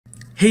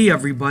Hey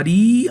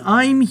everybody,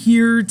 I'm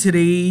here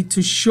today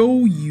to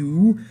show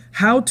you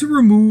how to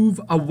remove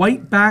a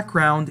white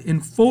background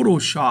in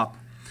Photoshop.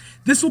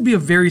 This will be a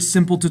very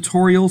simple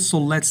tutorial, so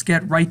let's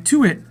get right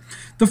to it.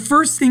 The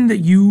first thing that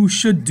you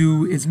should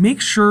do is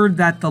make sure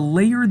that the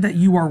layer that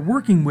you are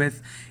working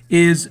with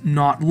is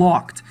not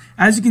locked.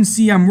 As you can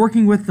see, I'm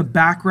working with the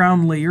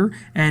background layer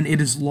and it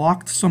is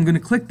locked, so I'm going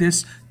to click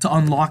this to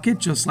unlock it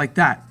just like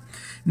that.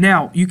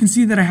 Now, you can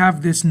see that I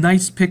have this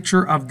nice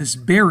picture of this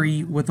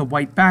berry with a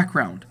white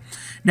background.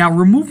 Now,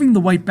 removing the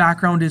white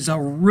background is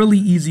a really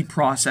easy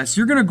process.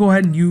 You're going to go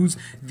ahead and use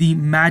the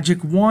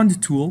magic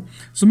wand tool.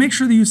 So make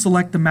sure that you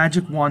select the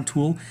magic wand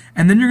tool,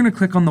 and then you're going to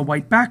click on the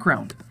white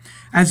background.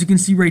 As you can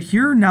see right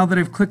here, now that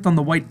I've clicked on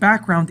the white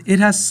background, it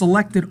has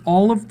selected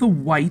all of the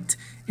white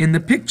in the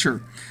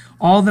picture.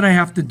 All that I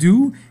have to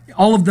do,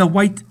 all of the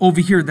white over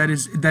here, that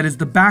is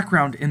the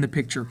background in the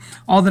picture.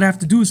 All that I have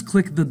to do is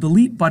click the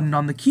delete button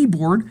on the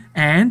keyboard,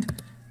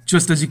 and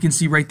just as you can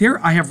see right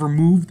there, I have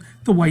removed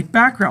the white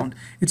background.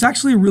 It's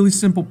actually a really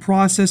simple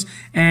process,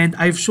 and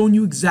I've shown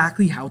you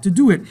exactly how to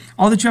do it.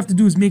 All that you have to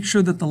do is make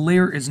sure that the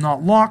layer is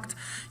not locked.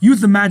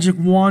 Use the magic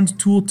wand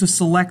tool to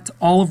select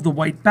all of the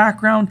white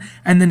background,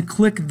 and then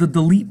click the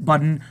delete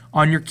button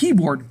on your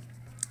keyboard.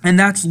 And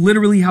that's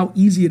literally how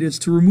easy it is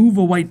to remove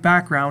a white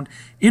background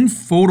in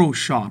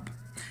Photoshop.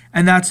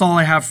 And that's all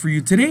I have for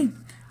you today.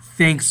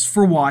 Thanks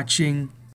for watching.